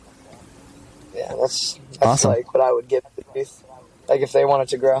 Yeah, that's awesome. Like what I would give the youth. Like if they wanted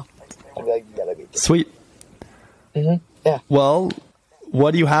to grow, I'd be like, you gotta be good. Sweet. Yeah. Well,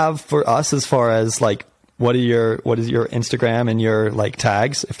 what do you have for us as far as like what is your Instagram and your like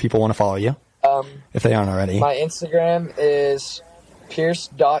tags if people want to follow you? If they aren't already. My Instagram is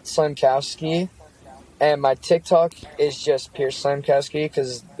Pierce.Slimkowski, and my TikTok is just Pierce Slimkowski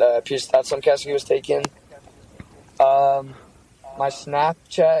because Pierce.Slimkowski was taken. My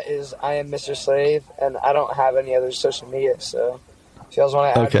Snapchat is I am Mr. Slave, and I don't have any other social media, so if you guys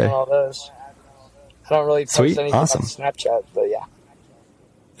want to add me on all those. I don't really post anything on Snapchat, but yeah.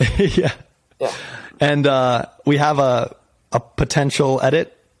 Yeah. And we have a potential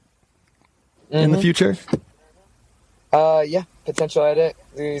edit in the future. Yeah, potential edit.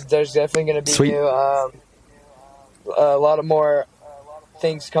 There's definitely going to be new, a lot of more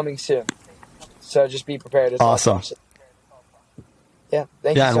things coming soon. So just be prepared. It's awesome. Yeah,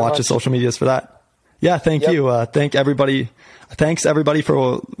 thank you so and watch much. the social medias for that. Yeah, thank you. Thanks everybody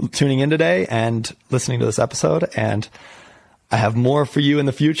for tuning in today and listening to this episode. And I have more for you in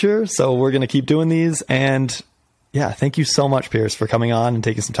the future, so we're going to keep doing these. And yeah, thank you so much, Pierce, for coming on and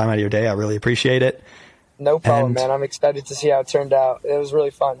taking some time out of your day. I really appreciate it. No problem, man. I'm excited to see how it turned out. It was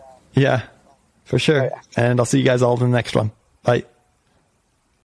really fun. Yeah, for sure. Oh, yeah. And I'll see you guys all in the next one. Bye.